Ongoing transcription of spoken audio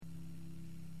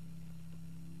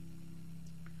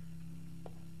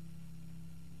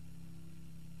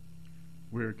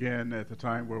We're again at the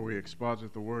time where we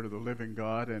exposit the Word of the living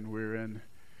God, and we're in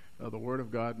the Word of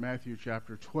God, Matthew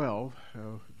chapter 12,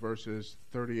 verses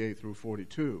 38 through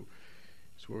 42.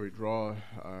 It's where we draw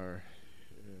our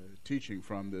teaching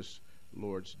from this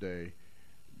Lord's Day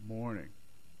morning.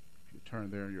 If you turn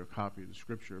there in your copy of the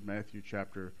Scripture, Matthew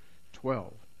chapter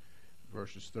 12,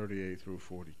 verses 38 through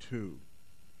 42.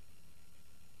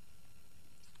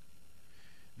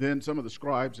 Then some of the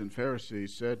scribes and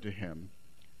Pharisees said to him,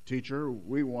 "Teacher,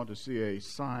 we want to see a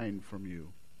sign from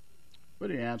you." But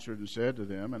he answered and said to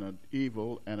them, "An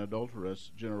evil and adulterous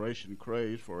generation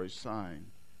craves for a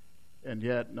sign, and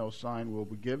yet no sign will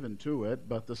be given to it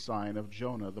but the sign of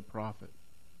Jonah the prophet.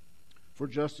 For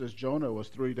just as Jonah was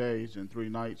 3 days and 3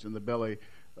 nights in the belly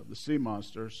of the sea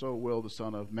monster, so will the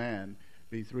Son of Man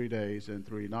be 3 days and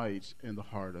 3 nights in the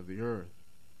heart of the earth.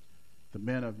 The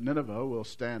men of Nineveh will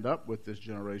stand up with this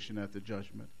generation at the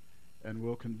judgment, and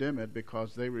will condemn it,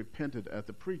 because they repented at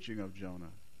the preaching of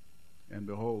Jonah. And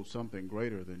behold, something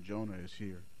greater than Jonah is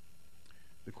here.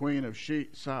 The queen of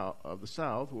the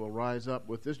south will rise up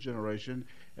with this generation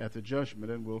at the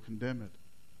judgment, and will condemn it,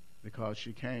 because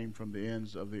she came from the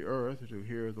ends of the earth to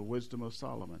hear the wisdom of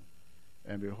Solomon.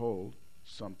 And behold,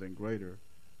 something greater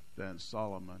than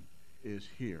Solomon is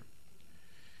here."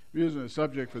 We're using the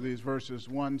subject for these verses,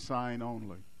 one sign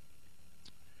only.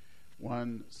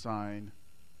 One sign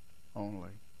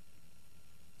only.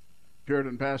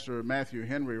 Puritan pastor Matthew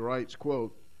Henry writes,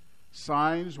 quote,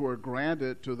 "Signs were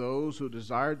granted to those who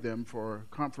desired them for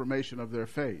confirmation of their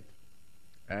faith,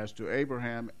 as to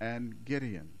Abraham and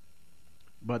Gideon,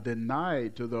 but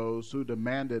denied to those who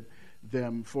demanded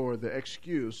them for the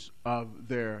excuse of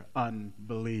their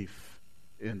unbelief."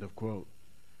 End of quote.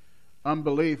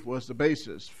 Unbelief was the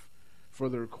basis for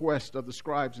the request of the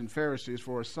scribes and Pharisees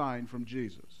for a sign from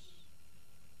Jesus.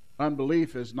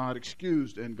 Unbelief is not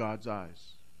excused in God's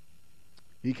eyes.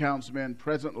 He counts men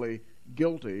presently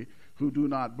guilty who do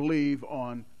not believe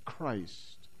on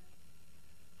Christ.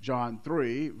 John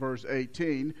 3, verse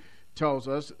 18 tells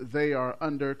us they are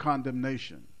under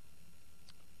condemnation.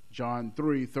 John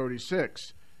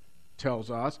 3:36 tells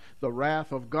us the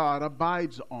wrath of God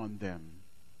abides on them.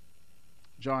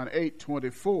 John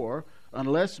 8:24,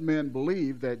 unless men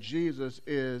believe that Jesus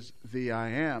is the I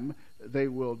Am, they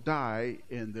will die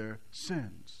in their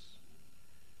sins.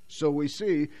 So we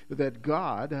see that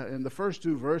God, in the first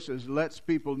 2 verses, lets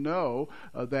people know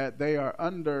that they are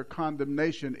under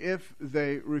condemnation if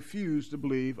they refuse to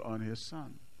believe on His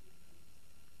Son.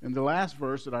 In the last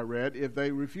verse that I read, if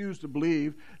they refuse to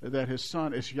believe that His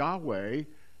Son is Yahweh,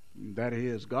 that He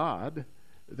is God,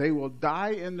 they will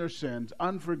die in their sins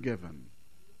unforgiven.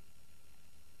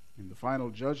 In the final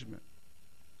judgment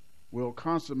will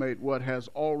consummate what has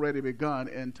already begun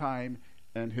in time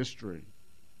and history.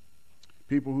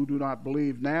 People who do not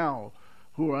believe now,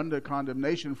 who are under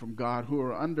condemnation from God, who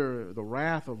are under the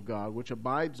wrath of God, which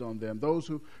abides on them, those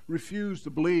who refuse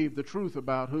to believe the truth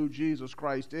about who Jesus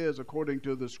Christ is according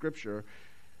to the Scripture,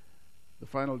 the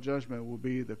final judgment will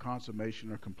be the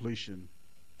consummation or completion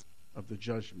of the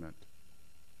judgment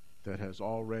that has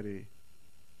already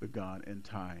begun in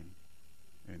time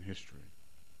and history.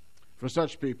 For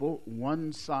such people,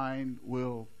 one sign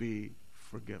will be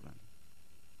forgiven.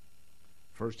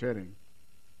 First heading,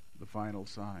 the final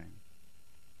sign.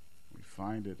 We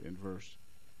find it in verse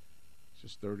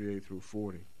 38 through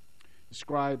 40. The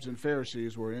scribes and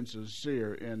Pharisees were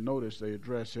insincere, and notice they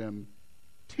address him,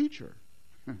 "Teacher."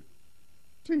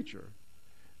 Teacher.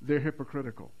 They're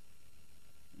hypocritical.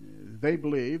 They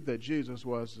believed that Jesus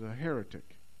was a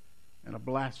heretic and a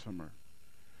blasphemer,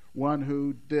 one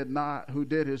who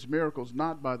did his miracles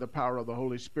not by the power of the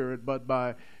Holy Spirit, but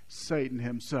by Satan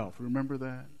himself. Remember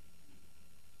that?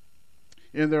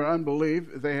 In their unbelief,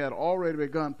 they had already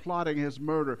begun plotting his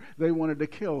murder. They wanted to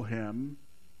kill him.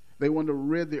 They wanted to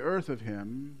rid the earth of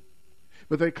him.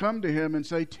 But they come to him and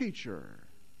say, "Teacher,"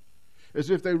 as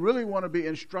if they really want to be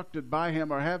instructed by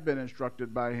him or have been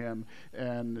instructed by him.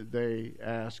 And they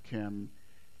ask him,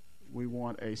 "We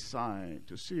want a sign,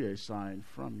 to see a sign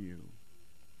from you."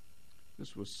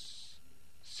 This was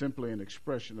simply an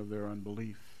expression of their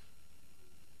unbelief,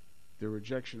 their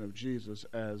rejection of Jesus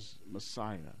as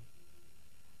Messiah.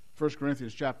 1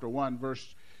 Corinthians chapter 1,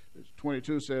 verse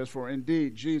 22 says, "For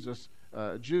indeed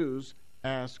Jews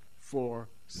ask for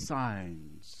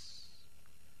signs."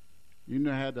 You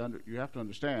have to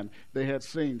understand, they had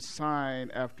seen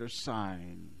sign after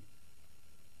sign.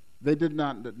 They did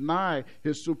not deny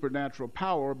his supernatural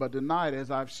power, but denied,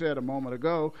 as I've said a moment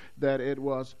ago, that it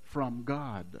was from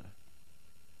God.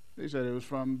 They said it was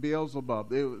from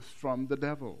Beelzebub. It was from the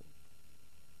devil.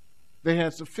 They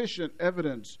had sufficient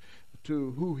evidence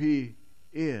to who he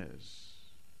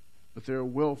is. but they're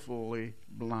willfully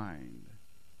blind.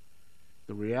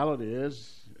 The reality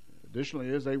is, additionally,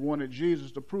 is they wanted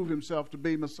Jesus to prove himself to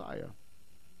be Messiah.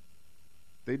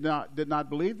 They did not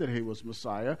believe that he was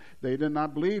Messiah. They did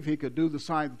not believe he could do the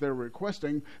sign that they were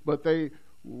requesting, but they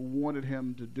wanted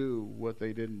him to do what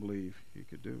they didn't believe he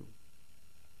could do.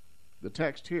 The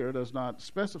text here does not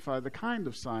specify the kind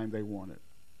of sign they wanted.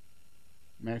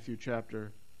 Matthew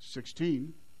chapter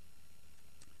 16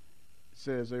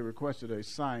 says they requested a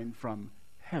sign from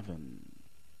heaven.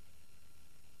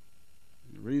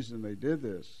 The reason they did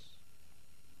this,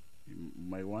 you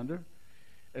may wonder.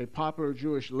 A popular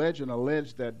Jewish legend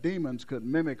alleged that demons could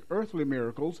mimic earthly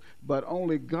miracles, but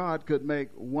only God could make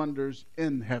wonders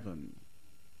in heaven.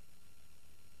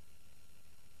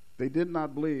 They did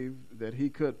not believe that he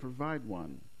could provide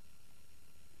one.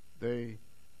 They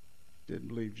didn't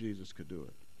believe Jesus could do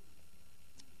it.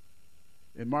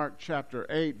 In Mark chapter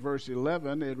 8, verse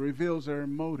 11, it reveals their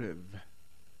motive.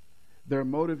 Their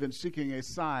motive in seeking a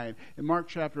sign. In Mark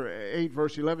chapter 8,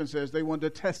 verse 11 says they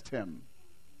wanted to test him.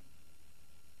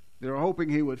 They were hoping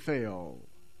he would fail.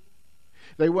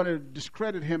 They wanted to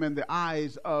discredit him in the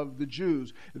eyes of the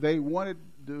Jews. They wanted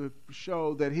to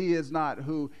show that he is not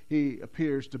who he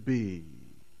appears to be.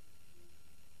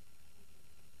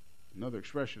 Another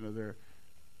expression of their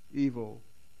evil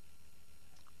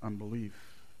unbelief.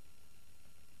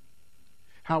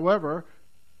 However,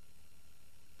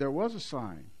 there was a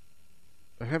sign,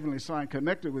 a heavenly sign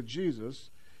connected with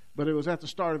Jesus, but it was at the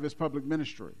start of his public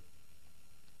ministry.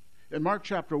 In Mark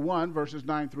chapter 1, verses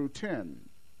 9 through 10,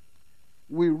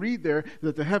 we read there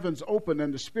that the heavens opened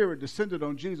and the Spirit descended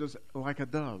on Jesus like a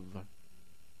dove.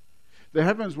 The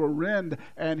heavens were rent,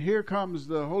 and here comes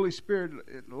the Holy Spirit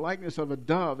in the likeness of a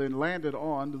dove and landed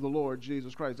on the Lord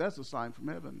Jesus Christ. That's a sign from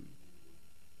heaven.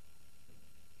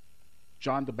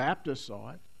 John the Baptist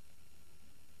saw it.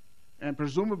 And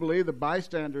presumably the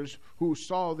bystanders who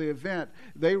saw the event,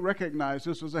 they recognized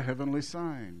this was a heavenly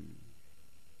sign.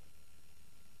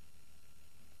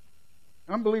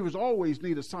 Unbelievers always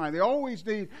need a sign. They always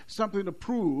need something to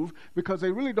prove because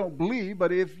they really don't believe.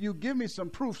 But if you give me some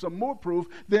proof, some more proof,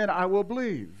 then I will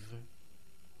believe.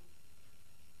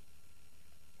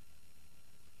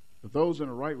 But those in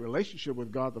a right relationship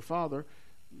with God the Father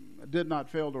did not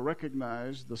fail to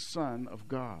recognize the Son of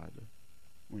God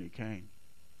when he came.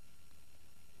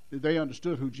 They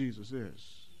understood who Jesus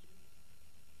is.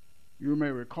 You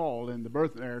may recall in the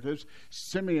birth narratives,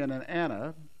 Simeon and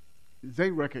Anna,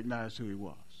 they recognized who he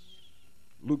was.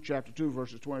 Luke chapter 2,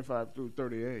 verses 25 through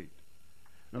 38.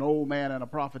 An old man and a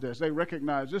prophetess, they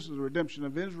recognized this is the redemption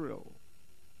of Israel.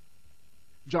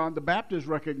 John the Baptist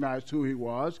recognized who he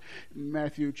was.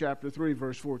 Matthew chapter 3,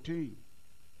 verse 14.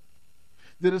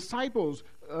 The disciples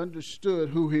understood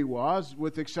who he was,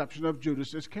 with the exception of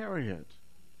Judas Iscariot.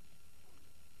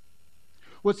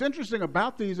 What's interesting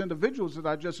about these individuals that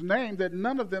I just named, that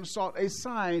none of them sought a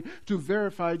sign to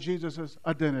verify Jesus'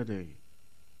 identity.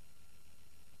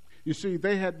 You see,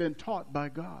 they had been taught by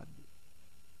God.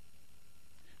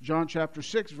 John chapter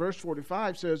 6, verse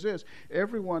 45 says this,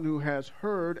 everyone who has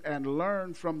heard and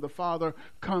learned from the Father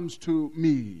comes to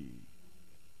me.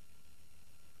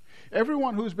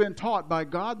 Everyone who's been taught by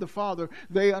God the Father,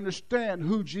 they understand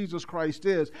who Jesus Christ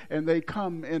is, and they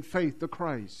come in faith to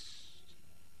Christ.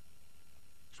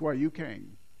 That's why you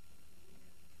came.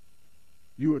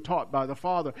 You were taught by the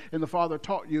Father, and the Father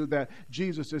taught you that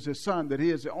Jesus is his Son, that he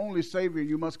is the only Savior.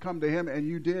 You must come to him, and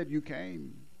you did. You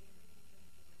came.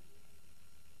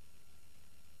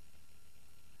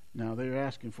 Now they're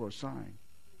asking for a sign.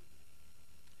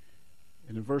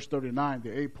 And in verse 39,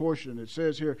 the A portion, it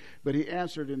says here, but he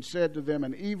answered and said to them,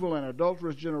 an evil and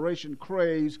adulterous generation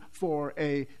craves for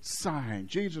a sign.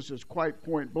 Jesus is quite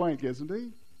point blank, isn't he?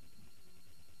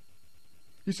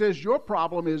 He says, your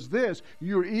problem is this,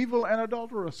 you're evil and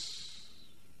adulterous.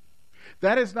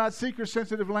 That is not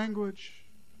seeker-sensitive language.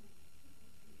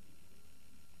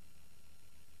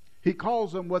 He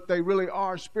calls them what they really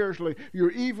are spiritually. You're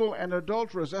evil and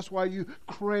adulterous. That's why you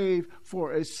crave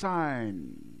for a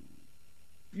sign.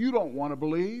 You don't want to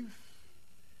believe.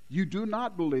 You do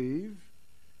not believe.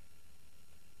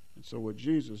 And so what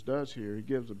Jesus does here, he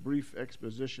gives a brief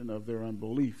exposition of their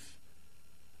unbelief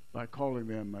by calling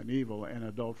them an evil and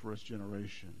adulterous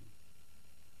generation.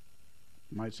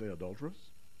 You might say adulterous?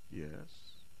 Yes.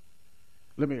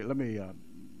 Let me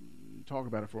talk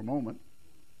about it for a moment.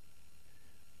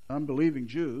 Unbelieving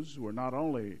Jews were not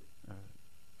only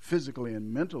physically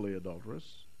and mentally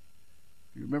adulterous.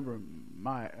 You remember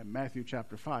Matthew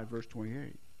chapter 5, verse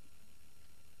 28.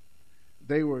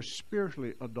 They were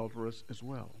spiritually adulterous as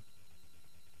well.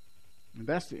 And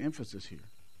that's the emphasis here.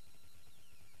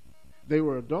 They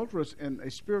were adulterous in a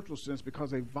spiritual sense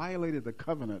because they violated the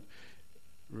covenant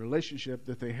relationship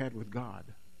that they had with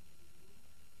God.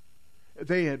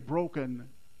 They had broken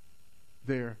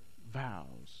their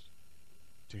vows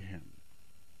to him.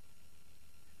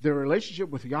 Their relationship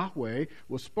with Yahweh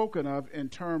was spoken of in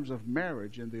terms of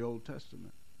marriage in the Old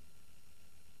Testament.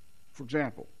 For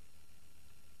example,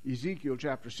 Ezekiel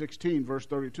chapter 16 verse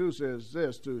 32 says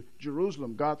this to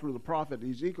Jerusalem. God through the prophet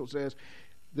Ezekiel says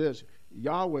this,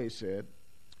 Yahweh said,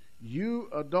 "You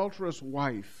adulterous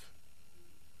wife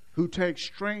who takes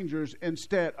strangers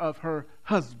instead of her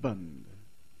husband."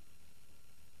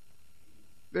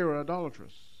 They were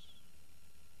idolatrous,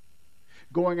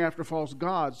 going after false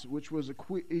gods, which was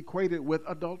equated with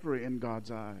adultery in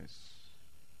God's eyes.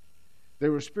 They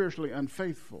were spiritually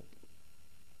unfaithful.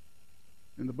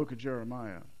 In the book of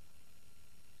Jeremiah,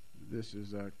 this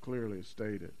is clearly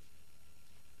stated.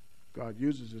 God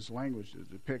uses this language to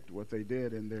depict what they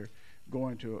did in their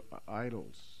going to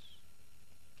idols.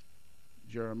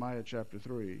 Jeremiah chapter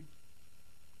 3,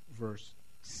 verse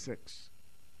 6.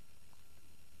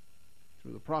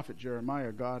 Through the prophet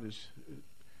Jeremiah, God is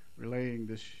relaying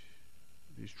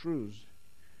these truths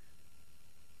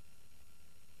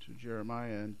to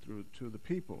Jeremiah and to the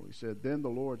people. He said, "Then the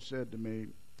Lord said to me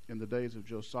in the days of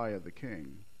Josiah the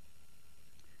king,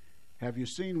 have you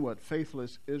seen what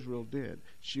faithless Israel did?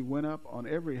 She went up on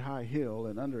every high hill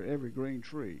and under every green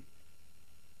tree,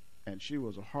 and she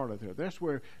was a harlot there." That's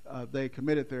where they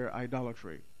committed their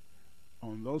idolatry,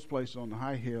 on those places on the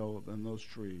high hill and those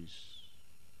trees.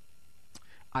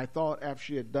 "I thought after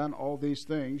she had done all these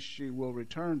things, she will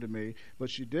return to me, but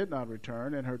she did not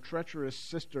return, and her treacherous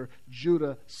sister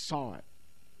Judah saw it."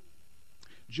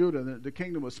 Judah, the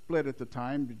kingdom was split at the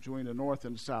time between the north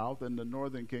and south, and the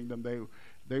northern kingdom,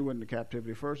 they went into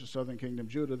captivity first. The southern kingdom,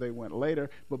 Judah, they went later,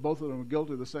 but both of them were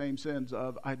guilty of the same sins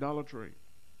of idolatry.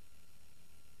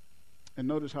 And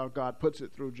notice how God puts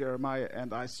it through Jeremiah,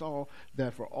 "And I saw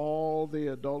that for all the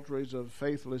adulteries of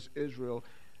faithless Israel,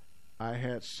 I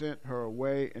had sent her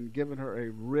away and given her a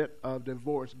writ of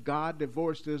divorce." God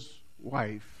divorced his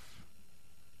wife.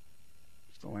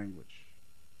 It's the language.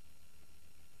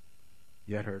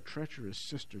 "Yet her treacherous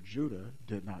sister Judah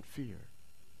did not fear,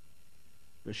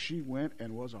 but she went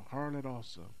and was a harlot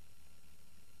also.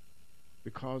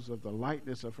 Because of the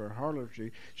lightness of her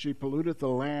harlotry, she polluted the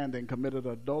land and committed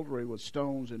adultery with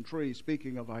stones and trees,"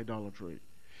 speaking of idolatry.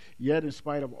 "Yet in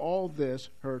spite of all this,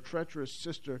 her treacherous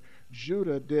sister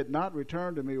Judah did not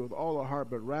return to me with all her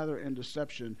heart, but rather in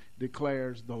deception,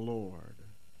 declares the Lord."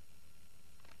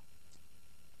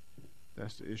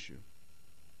 That's the issue.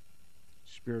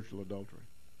 Spiritual adultery.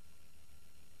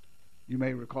 You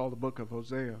may recall the book of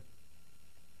Hosea.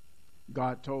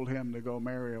 God told him to go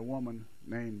marry a woman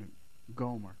named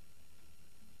Gomer.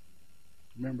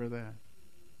 Remember that?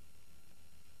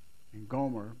 And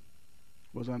Gomer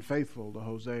was unfaithful to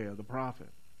Hosea, the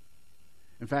prophet.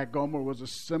 In fact, Gomer was a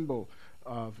symbol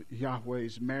of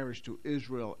Yahweh's marriage to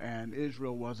Israel, and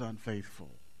Israel was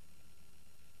unfaithful.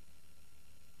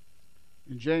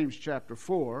 In James chapter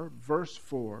 4, verse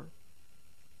 4,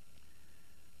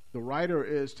 the writer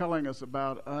is telling us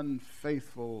about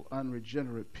unfaithful,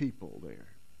 unregenerate people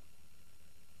there,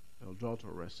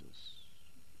 adulteresses,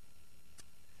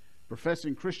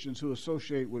 professing Christians who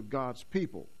associate with God's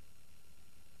people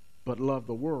but love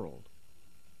the world.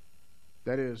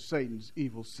 That is Satan's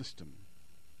evil system.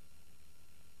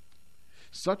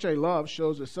 Such a love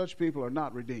shows that such people are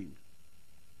not redeemed.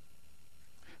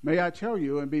 May I tell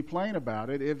you and be plain about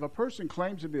it, if a person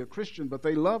claims to be a Christian but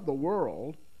they love the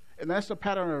world, and that's the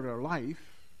pattern of their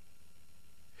life,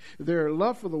 their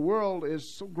love for the world is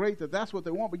so great that that's what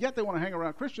they want, but yet they want to hang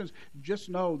around Christians, just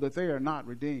know that they are not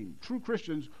redeemed. True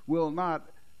Christians will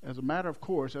not, as a matter of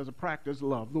course, as a practice,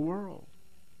 love the world.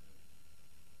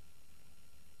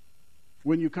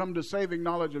 When you come to saving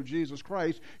knowledge of Jesus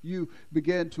Christ, you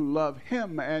begin to love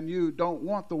him, and you don't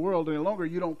want the world any longer.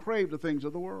 You don't crave the things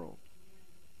of the world.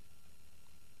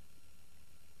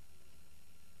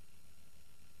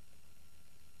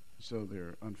 So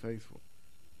they're unfaithful.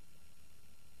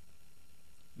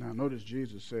 Now notice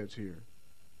Jesus says here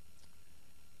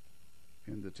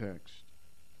in the text,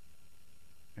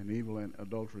 "An evil and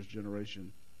adulterous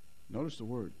generation," notice the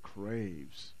word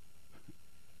craves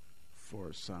for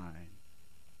a sign.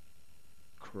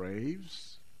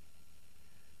 Craves?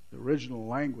 The original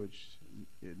language,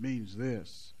 it means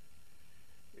this.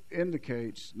 It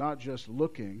indicates not just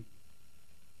looking,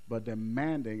 but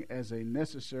demanding as a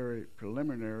necessary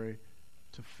preliminary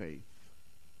to faith.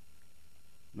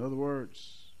 In other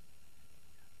words,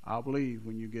 I'll believe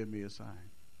when you give me a sign.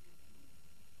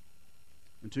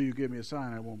 Until you give me a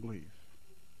sign, I won't believe.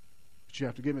 But you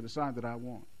have to give me the sign that I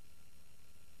want.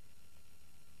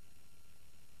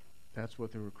 That's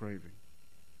what they were craving.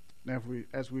 Now,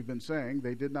 as we've been saying,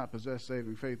 they did not possess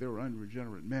saving faith. They were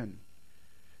unregenerate men.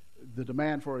 The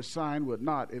demand for a sign would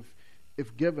not,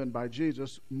 if given by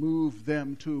Jesus, move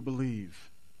them to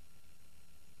believe.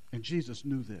 And Jesus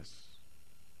knew this.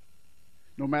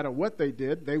 No matter what they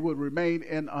did, they would remain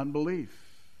in unbelief.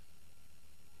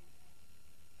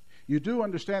 You do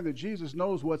understand that Jesus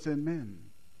knows what's in men.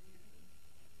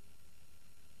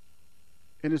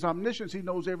 In his omniscience, he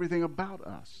knows everything about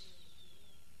us.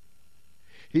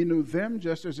 He knew them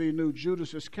just as he knew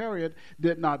Judas Iscariot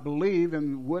did not believe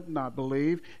and would not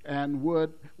believe and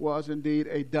was indeed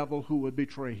a devil who would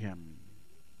betray him.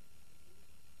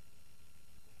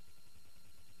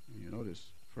 You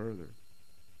notice further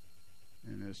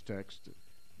in this text,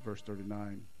 verse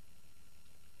 39,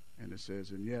 and it says,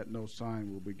 "And yet no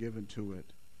sign will be given to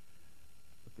it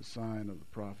but the sign of the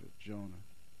prophet Jonah."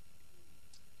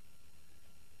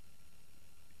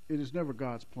 It is never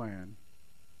God's plan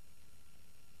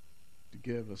to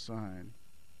give a sign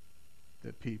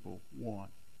that people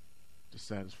want to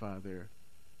satisfy their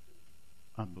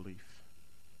unbelief.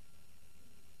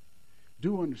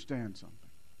 Do understand something.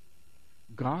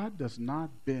 God does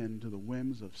not bend to the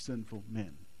whims of sinful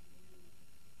men.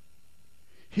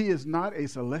 He is not a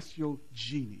celestial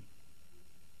genie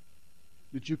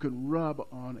that you can rub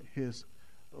on his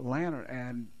lantern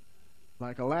and,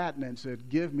 like Aladdin, and said,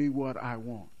 "Give me what I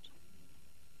want."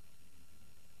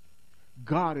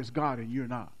 God is God and you're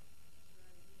not.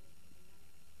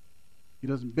 He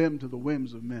doesn't bend to the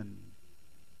whims of men.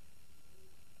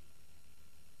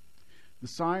 The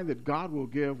sign that God will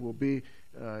give will be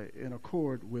in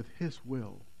accord with his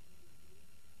will.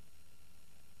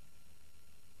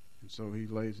 And so he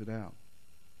lays it out,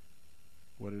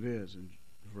 what it is in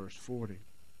verse 40.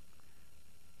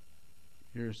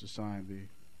 Here's the sign, the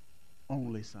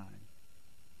only sign.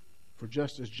 "For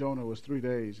just as Jonah was 3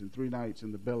 days and 3 nights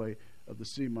in the belly of the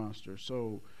sea monster,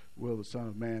 so will the Son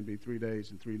of Man be 3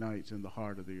 days and 3 nights in the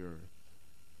heart of the earth."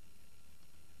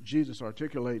 Jesus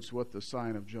articulates what the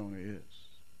sign of Jonah is.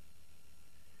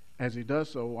 As he does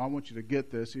so, I want you to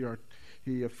get this.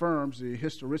 He affirms the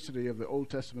historicity of the Old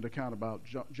Testament account about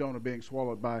Jonah being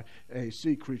swallowed by a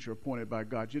sea creature appointed by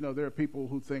God. You know, there are people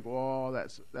who think, "Oh,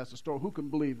 that's a story. Who can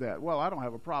believe that?" Well, I don't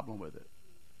have a problem with it.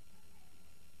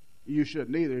 You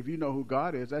shouldn't either. If you know who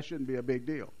God is, that shouldn't be a big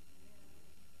deal.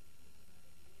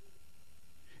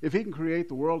 If he can create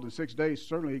the world in 6 days,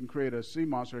 certainly he can create a sea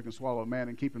monster that can swallow a man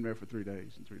and keep him there for 3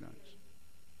 days and 3 nights.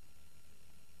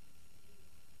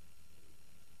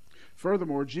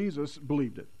 Furthermore, Jesus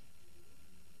believed it.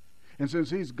 And since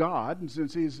he's God, and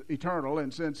since he's eternal,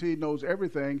 and since he knows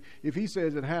everything, if he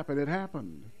says it happened, it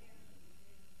happened.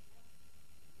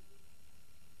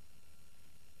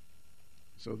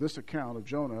 So this account of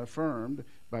Jonah, affirmed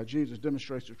by Jesus,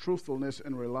 demonstrates the truthfulness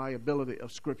and reliability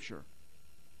of Scripture.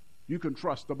 You can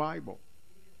trust the Bible.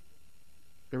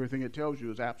 Everything it tells you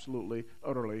is absolutely,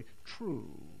 utterly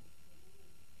true.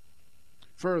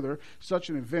 Further, such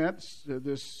an event,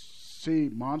 this sea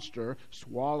monster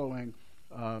swallowing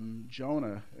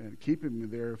Jonah and keeping him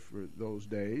there for those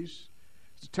days,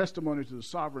 is a testimony to the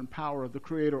sovereign power of the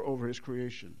Creator over his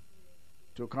creation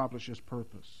to accomplish his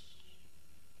purpose.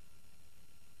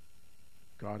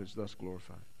 God is thus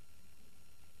glorified.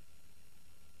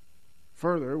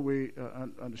 Further, we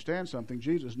understand something.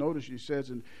 Jesus, notice he says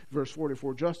in verse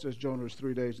 44, "Just as Jonah was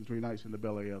 3 days and 3 nights in the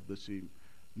belly of the sea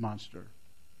monster."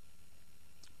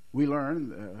 We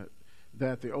learn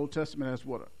that the Old Testament has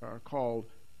what are called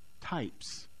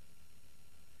types.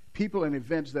 People and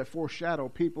events that foreshadow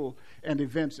people and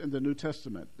events in the New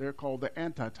Testament. They're called the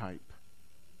antitype.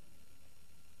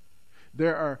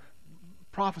 There are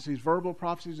prophecies, verbal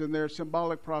prophecies, and there are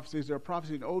symbolic prophecies. There are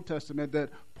prophecies in the Old Testament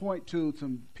that point to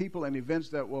some people and events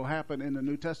that will happen in the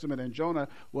New Testament, and Jonah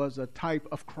was a type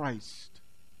of Christ.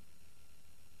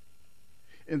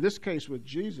 In this case with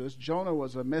Jesus, Jonah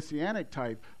was a messianic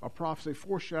type, a prophecy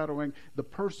foreshadowing the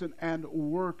person and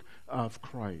work of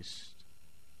Christ.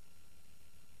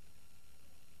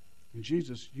 And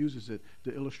Jesus uses it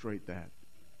to illustrate that,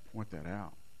 point that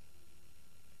out.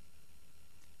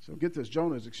 So get this,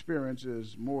 Jonah's experience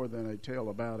is more than a tale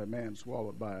about a man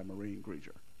swallowed by a marine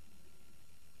creature.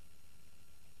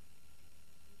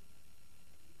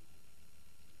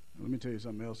 Now, let me tell you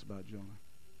something else about Jonah.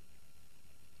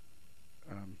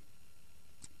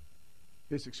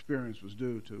 His experience was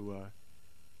due to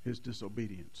his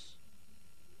disobedience.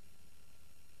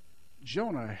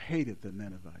 Jonah hated the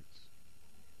Ninevites.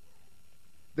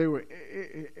 They were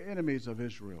enemies of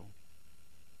Israel,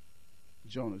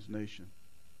 Jonah's nation.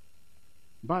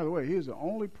 By the way, he is the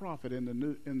only prophet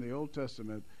in the Old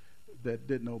Testament that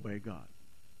didn't obey God.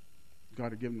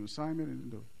 God had given him an assignment and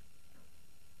didn't do it.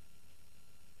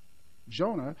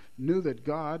 Jonah knew that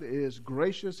God is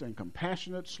gracious and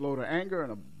compassionate, slow to anger,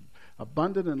 and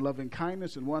abundant in loving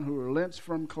kindness, and one who relents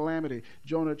from calamity.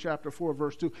 Jonah chapter 4,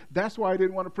 verse 2. That's why he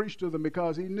didn't want to preach to them,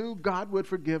 because he knew God would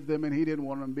forgive them, and he didn't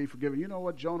want them to be forgiven. You know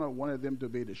what? Jonah wanted them to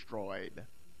be destroyed.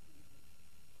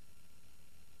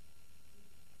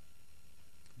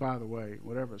 By the way,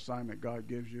 whatever assignment God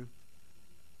gives you,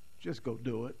 just go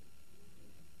do it.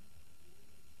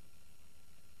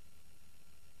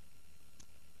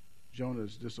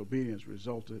 Jonah's disobedience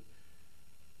resulted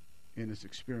in his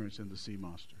experience in the sea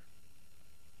monster.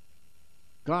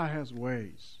 God has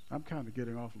ways. I'm kind of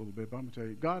getting off a little bit, but I'm going to tell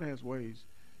you, God has ways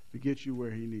to get you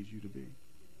where he needs you to be.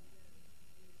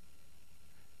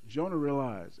 Jonah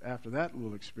realized after that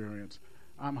little experience,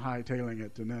 I'm hightailing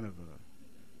it to Nineveh.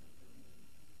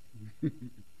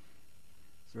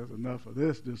 So that's enough of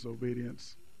this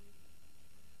disobedience.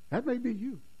 That may be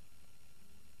you.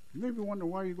 You may be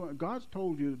wondering why you're going. God's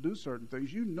told you to do certain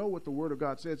things. You know what the Word of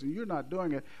God says, and you're not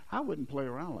doing it. I wouldn't play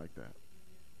around like that.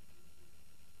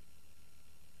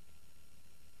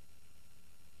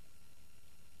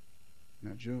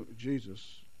 Now,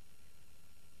 Jesus,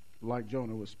 like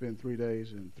Jonah, would spend 3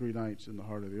 days and 3 nights in the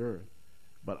heart of the earth.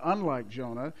 But unlike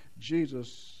Jonah,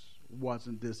 Jesus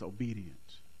wasn't disobedient.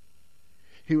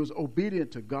 He was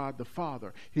obedient to God the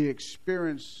Father. He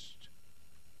experienced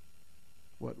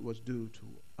what was due to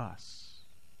us,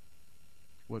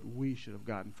 what we should have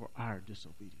gotten for our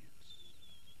disobedience.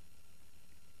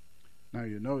 Now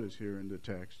you notice here in the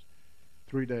text,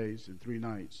 3 days and 3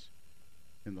 nights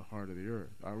in the heart of the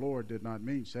earth. Our Lord did not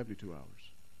mean 72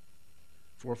 hours.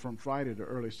 For from Friday to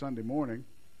early Sunday morning,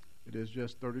 it is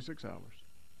just 36 hours.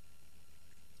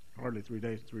 Hardly 3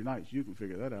 days and 3 nights. You can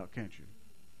figure that out, can't you?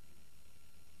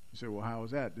 You say, well, how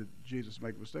is that? Did Jesus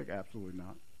make a mistake? Absolutely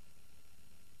not.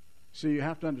 See, you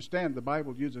have to understand the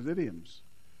Bible uses idioms.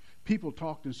 People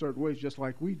talked in certain ways just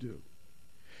like we do.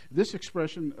 This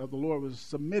expression of the Lord was a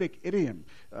Semitic idiom.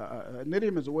 An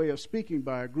idiom is a way of speaking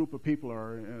by a group of people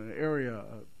or in an area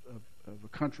of a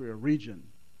country or region.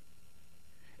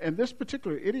 And this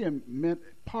particular idiom meant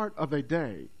part of a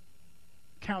day,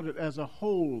 counted as a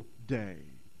whole day.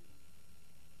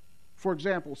 For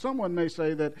example, someone may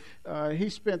say that he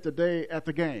spent the day at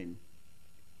the game.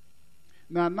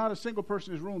 Now, not a single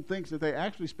person in this room thinks that they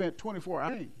actually spent 24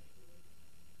 hours.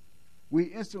 We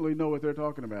instantly know what they're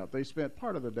talking about. They spent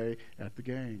part of the day at the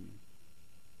game.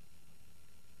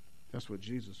 That's what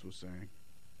Jesus was saying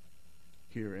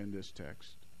here in this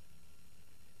text.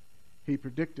 He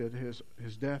predicted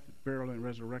his death, burial, and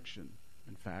resurrection,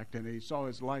 in fact, and he saw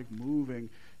his life moving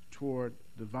toward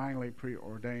divinely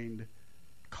preordained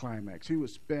climax. He would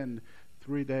spend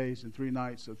 3 days and 3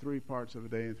 nights, so 3 parts of a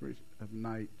day and 3 of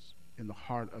nights in the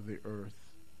heart of the earth,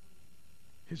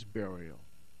 his burial.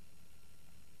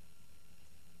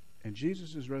 And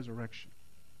Jesus' resurrection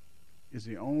is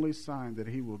the only sign that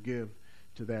he will give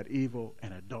to that evil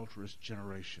and adulterous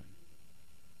generation.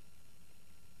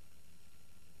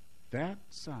 That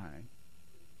sign,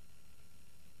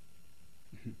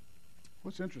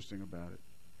 what's interesting about it?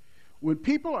 When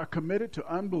people are committed to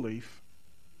unbelief,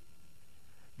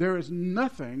 there is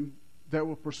nothing that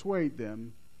will persuade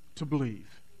them to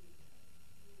believe.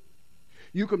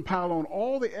 You can pile on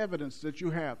all the evidence that you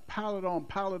have, pile it on,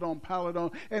 pile it on, pile it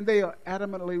on, and they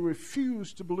adamantly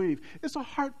refuse to believe. It's a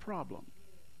heart problem.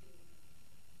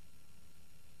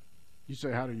 You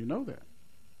say, how do you know that?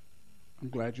 I'm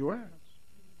glad you asked.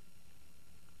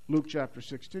 Luke chapter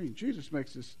 16. Jesus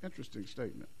makes this interesting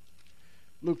statement.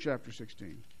 Luke chapter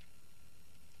 16.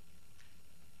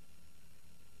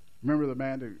 Remember the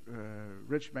man,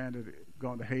 rich man that had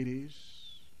gone to Hades,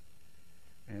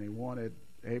 and he wanted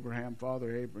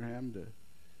Father Abraham, to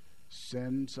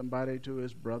send somebody to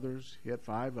his brothers. He had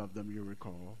 5 of them, you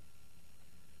recall.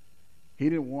 He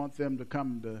didn't want them to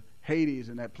come to Hades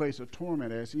in that place of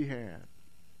torment as he had.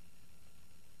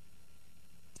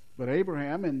 But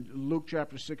Abraham, in Luke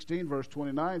chapter 16, verse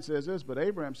 29, says this, but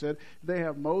Abraham said, they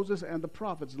have Moses and the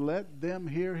prophets. Let them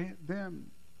hear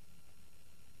them.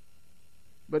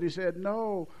 But he said,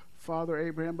 no, Father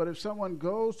Abraham, but if someone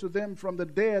goes to them from the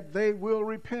dead, they will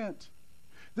repent.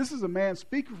 This is a man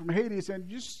speaking from Hades, and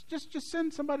just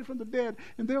send somebody from the dead,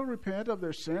 and they'll repent of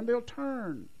their sin. They'll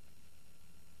turn.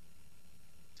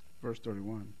 Verse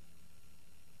 31.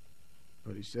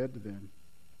 But he said to them,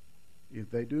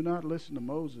 if they do not listen to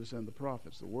Moses and the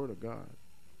prophets, the word of God,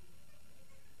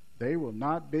 they will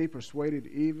not be persuaded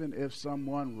even if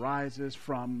someone rises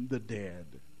from the dead.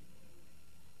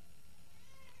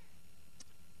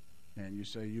 And you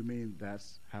say, you mean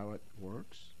that's how it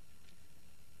works?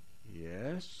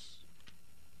 Yes.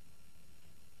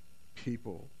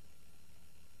 People.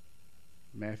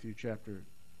 Matthew chapter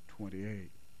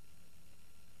 28.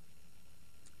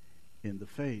 In the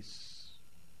face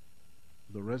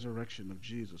of the resurrection of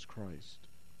Jesus Christ.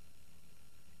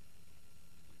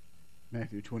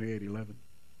 Matthew 28:11.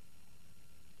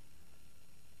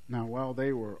 Now, while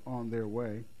they were on their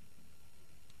way,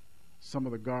 some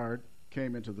of the guard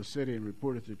came into the city and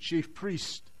reported to the chief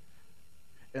priest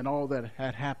and all that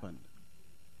had happened.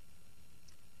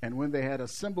 And when they had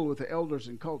assembled with the elders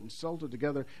and consulted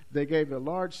together, they gave a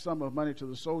large sum of money to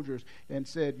the soldiers and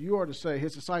said, you are to say,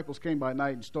 his disciples came by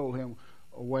night and stole him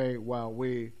away while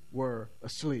we were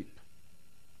asleep.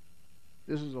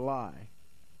 This is a lie.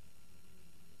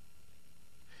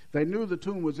 They knew the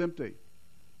tomb was empty.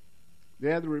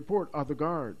 They had the report of the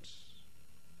guards.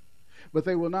 But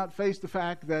they will not face the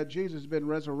fact that Jesus has been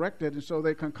resurrected, and so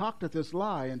they concocted this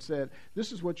lie and said,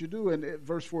 this is what you do. In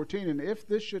verse 14, and if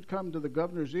this should come to the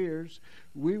governor's ears,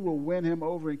 we will win him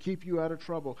over and keep you out of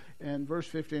trouble. And verse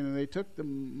 15, and they took the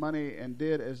money and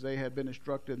did as they had been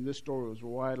instructed, and this story was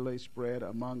widely spread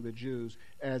among the Jews,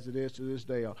 as it is to this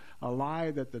day. A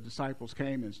lie that the disciples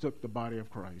came and took the body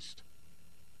of Christ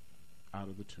out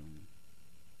of the tomb.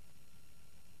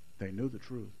 They knew the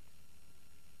truth.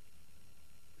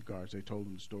 The guards, they told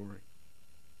them the story.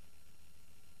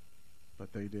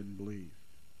 But they didn't believe.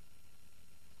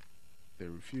 They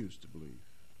refused to believe.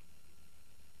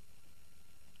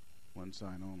 One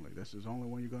sign only. This is the only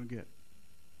one you're going to get.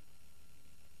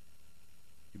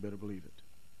 You better believe it.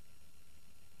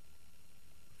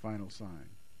 The final sign.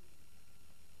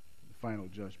 The final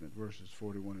judgment, verses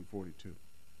 41 and 42.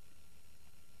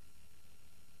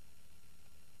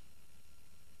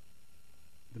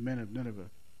 The men of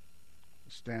Nineveh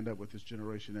stand up with this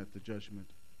generation at the judgment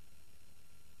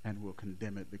and will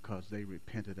condemn it because they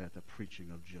repented at the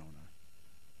preaching of Jonah.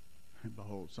 And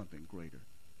behold, something greater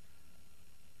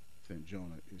than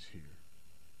Jonah is here.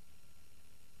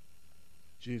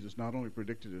 Jesus not only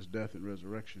predicted his death and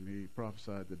resurrection, he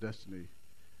prophesied the destiny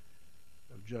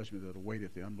of judgment that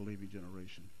awaited the unbelieving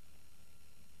generation.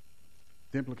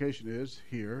 The implication is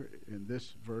here in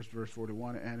this verse, verse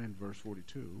 41, and in verse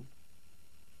 42,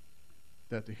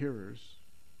 that the hearers,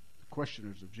 the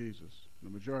questioners of Jesus, the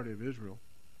majority of Israel,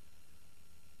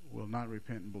 will not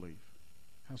repent and believe.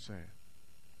 How sad.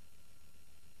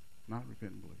 Not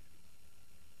repent and believe.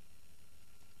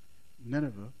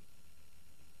 Nineveh,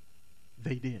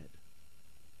 they did.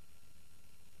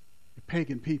 The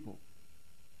pagan people,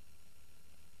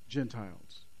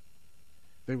 Gentiles,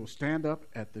 they will stand up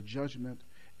at the judgment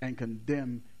and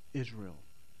condemn Israel,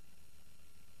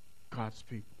 God's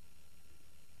people.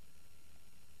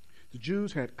 The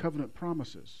Jews had covenant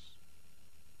promises.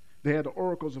 They had the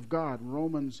oracles of God,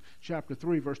 Romans chapter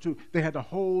 3, verse 2. They had the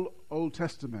whole Old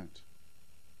Testament.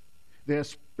 They had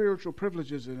spiritual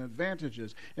privileges and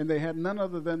advantages, and they had none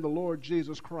other than the Lord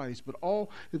Jesus Christ. But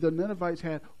all that the Ninevites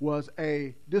had was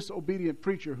a disobedient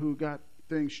preacher who got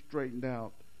things straightened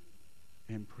out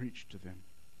and preached to them.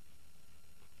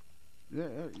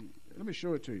 Let me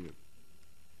show it to you.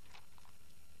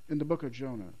 In the book of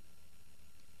Jonah,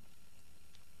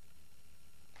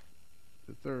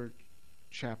 the 3rd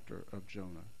chapter of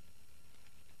Jonah,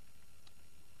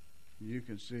 you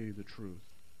can see the truth.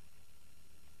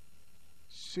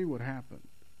 See what happened.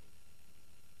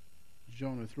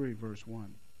 Jonah 3, verse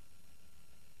 1.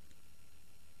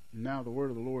 Now the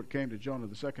word of the Lord came to Jonah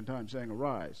the second time, saying,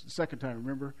 arise. The second time,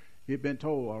 remember, he had been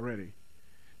told already.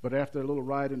 But after a little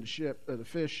ride in the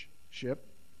fish ship,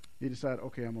 he decided,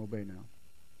 okay, I'm going to obey now.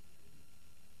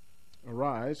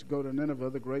 Arise, go to Nineveh,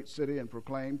 the great city, and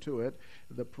proclaim to it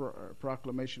the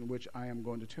proclamation which I am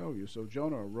going to tell you. So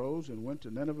Jonah arose and went to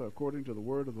Nineveh according to the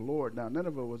word of the Lord. Now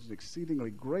Nineveh was an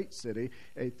exceedingly great city,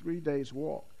 a 3 days'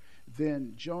 walk.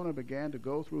 Then Jonah began to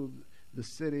go through the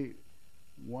city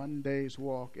 1 day's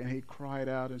walk, and he cried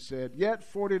out and said, yet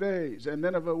 40 days, and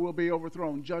Nineveh will be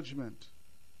overthrown, judgment.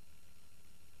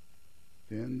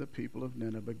 Then the people of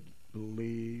Nineveh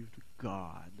believed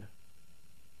God,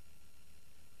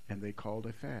 and they called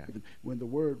a fast. When the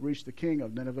word reached the king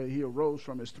of Nineveh, he arose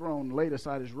from his throne, laid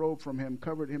aside his robe from him,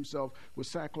 covered himself with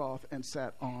sackcloth, and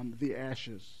sat on the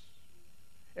ashes.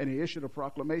 And he issued a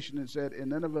proclamation and said, in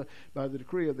Nineveh, by the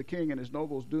decree of the king and his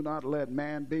nobles, do not let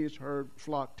man, beast, herd,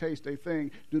 flock taste a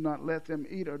thing. Do not let them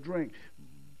eat or drink.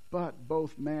 But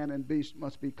both man and beast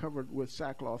must be covered with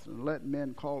sackcloth, and let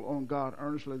men call on God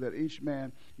earnestly, that each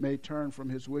man may turn from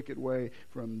his wicked way,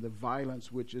 from the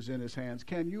violence which is in his hands.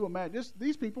 Can you imagine?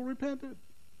 These people repented.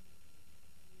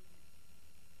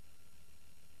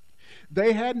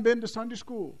 They hadn't been to Sunday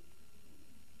school.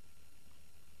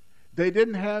 They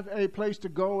didn't have a place to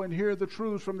go and hear the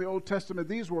truths from the Old Testament.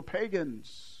 These were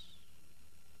pagans.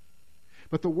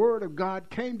 But the word of God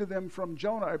came to them from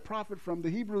Jonah, a prophet from the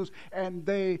Hebrews, and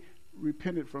they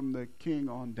repented from the king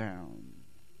on down.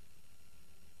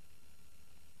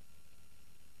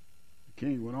 The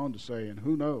king went on to say, and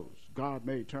who knows, God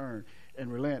may turn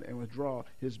and relent and withdraw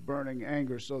his burning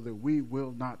anger so that we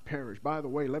will not perish. By the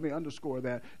way, let me underscore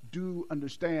that. Do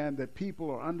understand that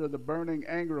people are under the burning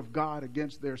anger of God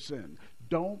against their sin.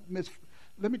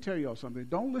 Let me tell you all something.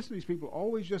 Don't listen to these people.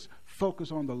 Always just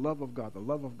focus on the love of God, the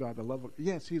love of God, the love of...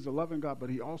 Yes, he's a loving God, but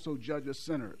he also judges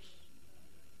sinners.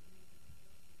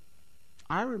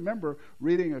 I remember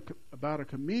reading about a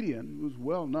comedian who's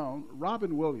well known,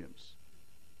 Robin Williams.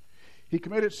 He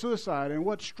committed suicide, and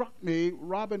what struck me,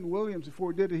 Robin Williams,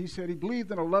 before he did it, he said he believed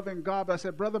in a loving God. But I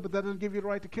said, brother, but that doesn't give you the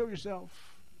right to kill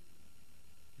yourself.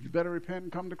 You better repent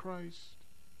and come to Christ.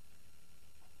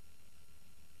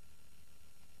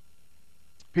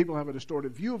 People have a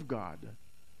distorted view of God.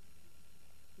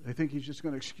 They think he's just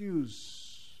going to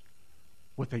excuse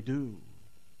what they do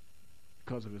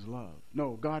because of his love.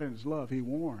 No, God in his love, he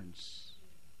warns.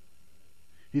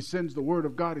 He sends the word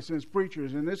of God. He sends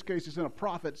preachers. In this case, he sent a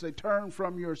prophet. Say, turn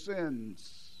from your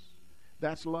sins.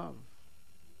 That's love.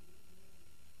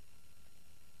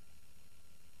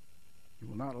 He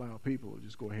will not allow people to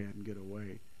just go ahead and get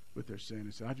away with their sin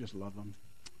and say, I just love them.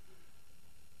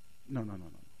 No.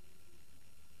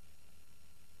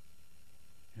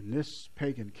 And this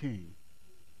pagan king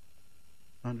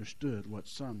understood what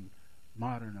some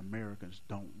modern Americans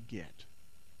don't get.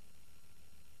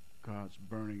 God's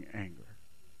burning anger.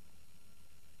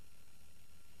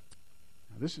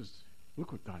 Now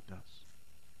look what God does.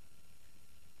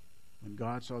 When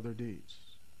God saw their deeds,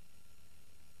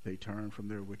 they turned from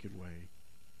their wicked way.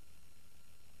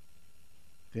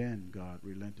 Then God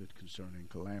relented concerning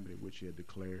calamity which he had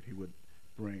declared he would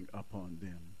bring upon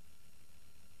them.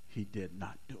 He did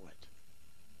not do it.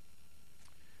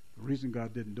 The reason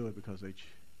God didn't do it because they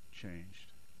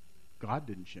changed. God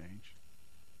didn't change.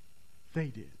 They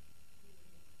did.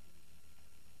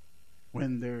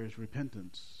 When there is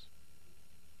repentance,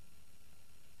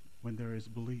 when there is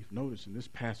belief. Notice in this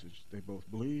passage, they both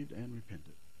believed and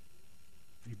repented.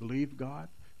 He believed God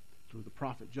through the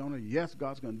prophet Jonah. Yes,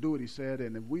 God's going to do what he said,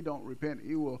 and if we don't repent,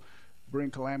 he will bring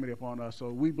calamity upon us.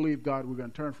 So we believe God, we're going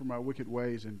to turn from our wicked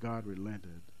ways, and God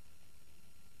relented.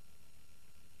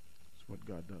 That's what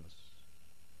God does.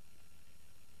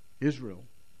 Israel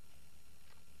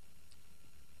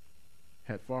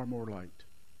had far more light,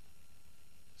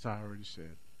 as I already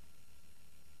said.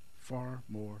 Far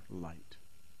more light.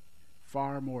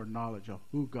 Far more knowledge of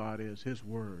who God is, his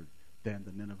word, than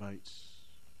the Ninevites.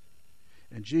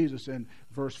 And Jesus in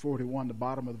verse 41, the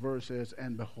bottom of the verse says,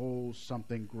 and behold,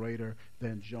 something greater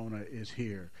than Jonah is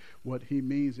here. What he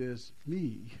means is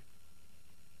me.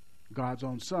 God's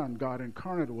own son, God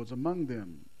incarnate, was among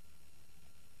them.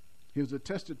 He was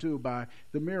attested to by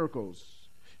the miracles.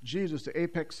 Jesus, the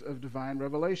apex of divine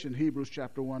revelation, Hebrews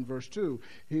chapter 1, verse 2.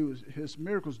 His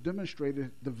miracles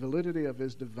demonstrated the validity of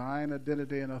his divine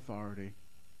identity and authority.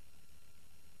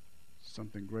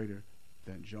 Something greater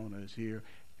than Jonah is here.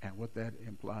 And what that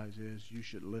implies is you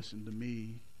should listen to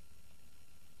me.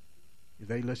 If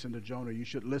they listen to Jonah, you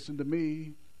should listen to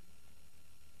me.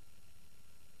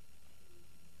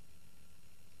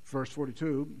 Verse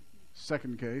 42,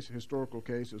 second case, historical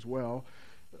case as well.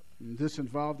 This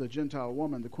involved a Gentile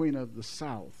woman, the queen of the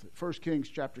south. 1 Kings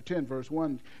chapter 10, verse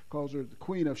 1 calls her the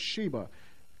queen of Sheba,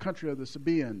 country of the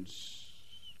Sabaeans,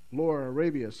 Lower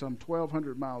Arabia, some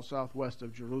 1,200 miles southwest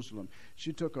of Jerusalem.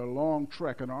 She took a long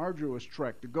trek, an arduous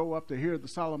trek, to go up to hear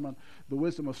the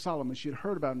wisdom of Solomon. She had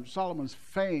heard about him. Solomon's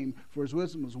fame for his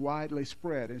wisdom was widely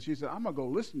spread. And she said, I'm going to go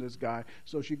listen to this guy.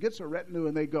 So she gets her retinue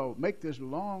and they go make this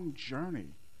long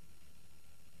journey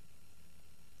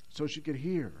so she could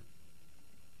hear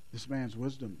this man's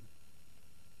wisdom.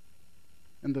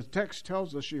 And the text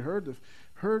tells us she heard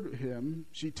him.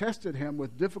 She tested him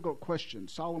with difficult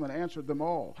questions. Solomon answered them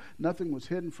all. Nothing was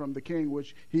hidden from the king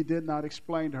which he did not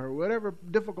explain to her. Whatever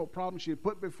difficult problem she had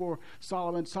put before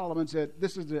Solomon, Solomon said,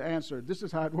 this is the answer. This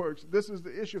is how it works. This is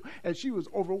the issue. And she was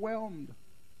overwhelmed.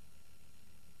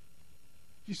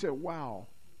 She said, wow.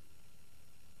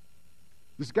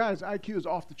 This guy's IQ is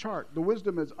off the chart. The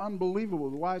wisdom is unbelievable.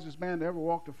 The wisest man to ever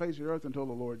walk the face of the earth until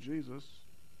the Lord Jesus.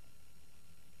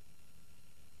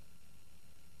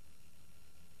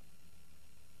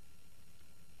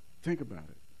 Think about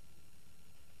it.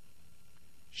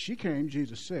 She came,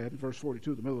 Jesus said, in verse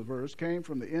 42, the middle of the verse, came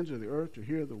from the ends of the earth to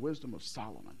hear the wisdom of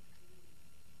Solomon.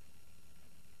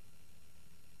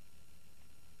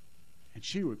 And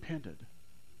she repented.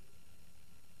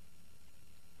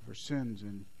 her sins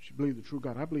and she believed the true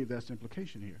God. I believe that's the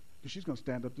implication here. Because she's going to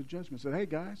stand up to judgment and say, hey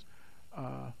guys,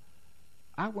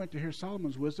 I went to hear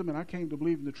Solomon's wisdom and I came to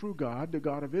believe in the true God, the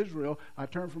God of Israel. I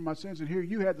turned from my sins, and here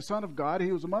you had the Son of God.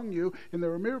 He was among you and there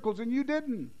were miracles and you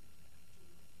didn't.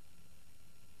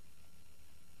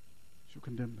 She'll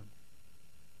condemn them.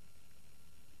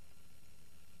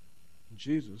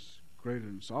 Jesus, greater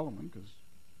than Solomon, because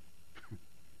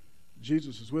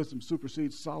Jesus' wisdom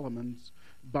supersedes Solomon's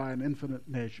by an infinite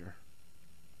measure.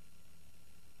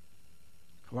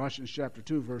 Colossians chapter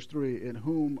 2, verse 3, in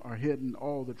whom are hidden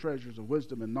all the treasures of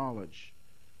wisdom and knowledge.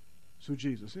 That's who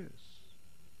Jesus is.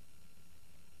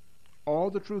 All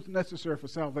the truth necessary for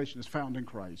salvation is found in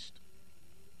Christ.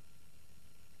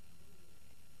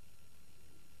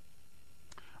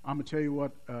 I'm going to tell you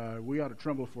what, we ought to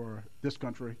tremble for this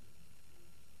country.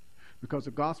 Because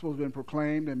the gospel has been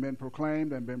proclaimed and been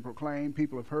proclaimed and been proclaimed.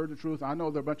 People have heard the truth. I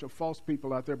know there are a bunch of false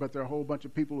people out there, but there are a whole bunch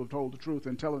of people who have told the truth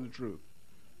and telling the truth.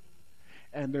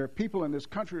 And there are people in this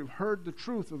country who have heard the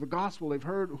truth of the gospel. They've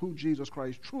heard who Jesus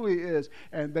Christ truly is,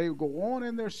 and they go on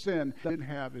in their sin. They didn't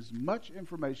have as much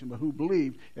information, but who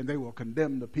believed, and they will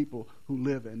condemn the people who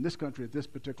live in this country at this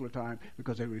particular time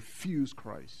because they refuse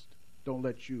Christ. Don't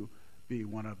let you be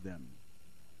one of them.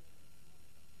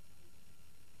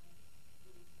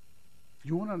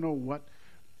 You want to know what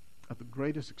the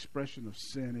greatest expression of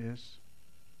sin is?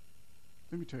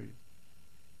 Let me tell you.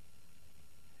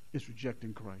 It's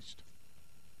rejecting Christ.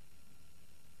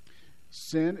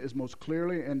 Sin is most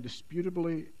clearly and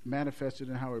indisputably manifested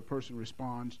in how a person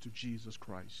responds to Jesus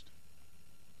Christ.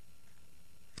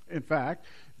 In fact,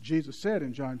 Jesus said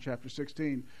in John chapter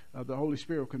 16, the Holy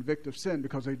Spirit will convict of sin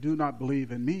because they do not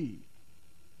believe in me.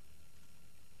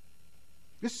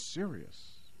 This is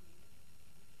serious.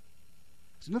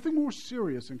 There's nothing more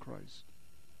serious than Christ.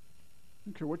 I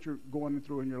don't care what you're going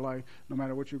through in your life, no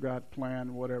matter what you got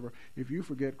planned, whatever. If you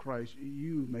forget Christ,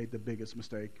 you made the biggest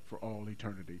mistake for all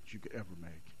eternity that you could ever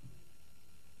make.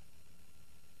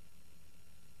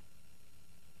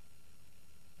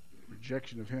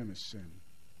 Rejection of Him is sin.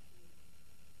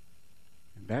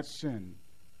 And that sin,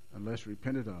 unless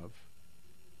repented of,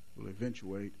 will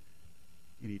eventuate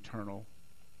in eternal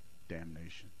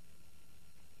damnation.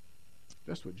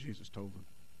 That's what Jesus told them.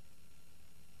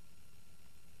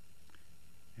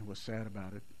 And what's sad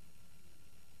about it,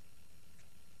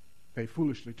 they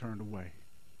foolishly turned away.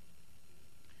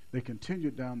 They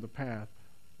continued down the path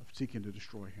of seeking to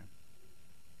destroy Him.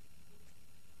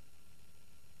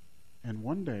 And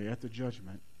one day at the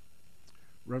judgment,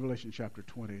 Revelation chapter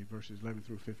 20, verses 11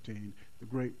 through 15, the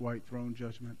great white throne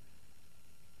judgment,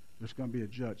 there's going to be a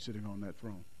judge sitting on that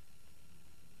throne.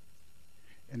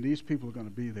 And these people are going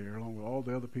to be there along with all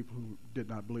the other people who did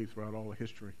not believe throughout all of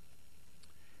history.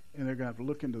 And they're going to have to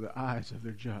look into the eyes of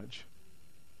their judge.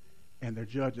 And their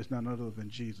judge is none other than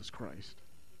Jesus Christ.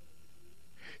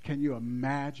 Can you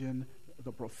imagine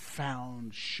the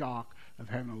profound shock of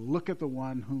having to look at the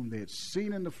one whom they had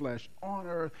seen in the flesh on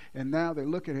earth, and now they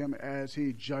look at Him as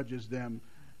He judges them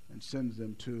and sends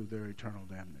them to their eternal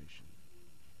damnation?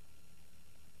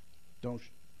 Don't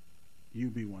you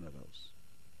be one of those.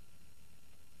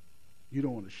 You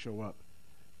don't want to show up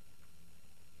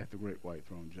at the great white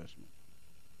throne judgment.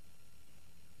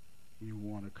 You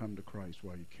want to come to Christ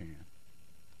while you can.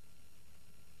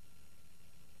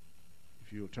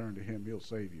 If you'll turn to Him, He'll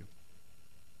save you.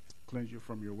 Cleanse you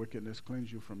from your wickedness,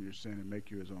 cleanse you from your sin, and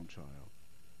make you His own child.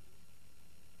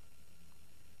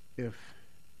 If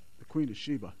the Queen of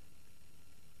Sheba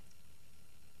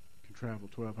can travel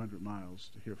 1,200 miles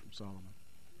to hear from Solomon,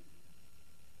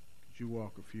 could you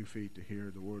walk a few feet to hear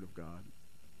the Word of God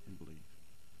and believe?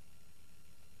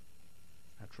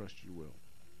 I trust you will.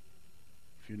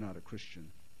 If you're not a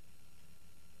Christian,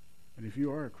 and if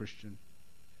you are a Christian,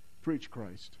 preach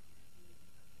Christ.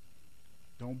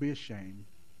 Don't be ashamed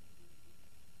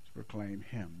to proclaim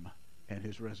Him and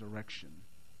His resurrection.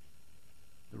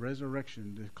 The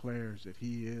resurrection declares that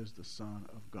He is the Son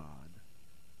of God.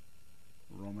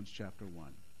 Romans chapter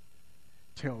 1.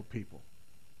 Tell people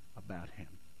about Him.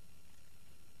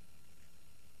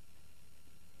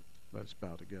 Let us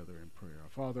bow together in prayer. Our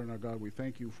Father and our God, we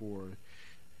thank You for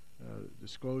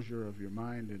disclosure of Your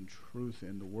mind and truth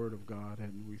in the Word of God,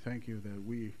 and we thank You that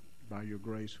we, by Your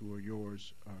grace, who are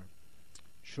Yours, are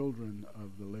children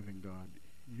of the living God,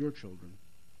 Your children.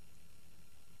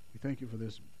 We thank You for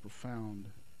this profound,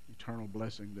 eternal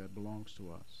blessing that belongs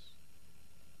to us.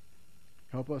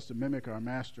 Help us to mimic our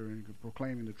Master in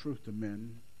proclaiming the truth to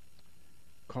men,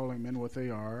 calling men what they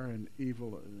are, an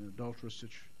evil and adulterous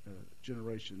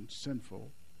generation,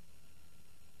 sinful.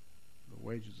 The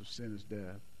wages of sin is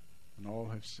death, and all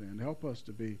have sinned. Help us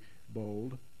to be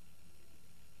bold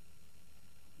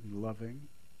and loving,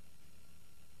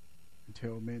 and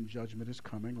tell men judgment is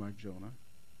coming like Jonah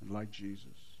and like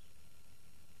Jesus,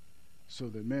 so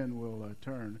that men will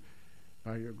turn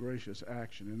by your gracious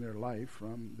action in their life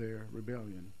from their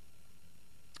rebellion.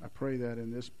 I pray that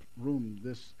in this room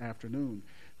this afternoon,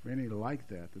 for any like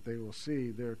that, that they will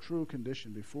see their true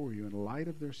condition before you in light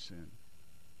of their sin.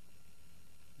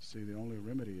 See, the only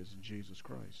remedy is in Jesus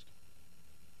Christ,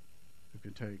 who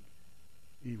can take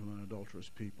evil and adulterous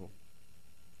people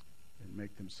and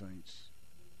make them saints.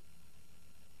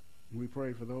 And we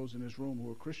pray for those in this room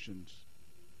who are Christians,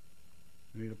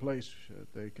 who need a place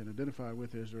that they can identify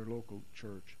with as their local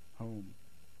church, home,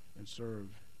 and serve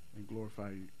and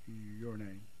glorify your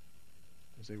name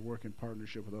as they work in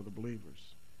partnership with other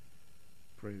believers.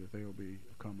 Pray that they will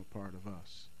become a part of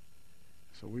us.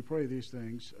 So we pray these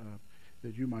things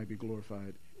that you might be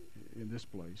glorified in this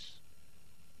place,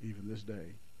 even this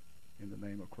day. In the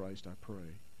name of Christ I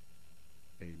pray.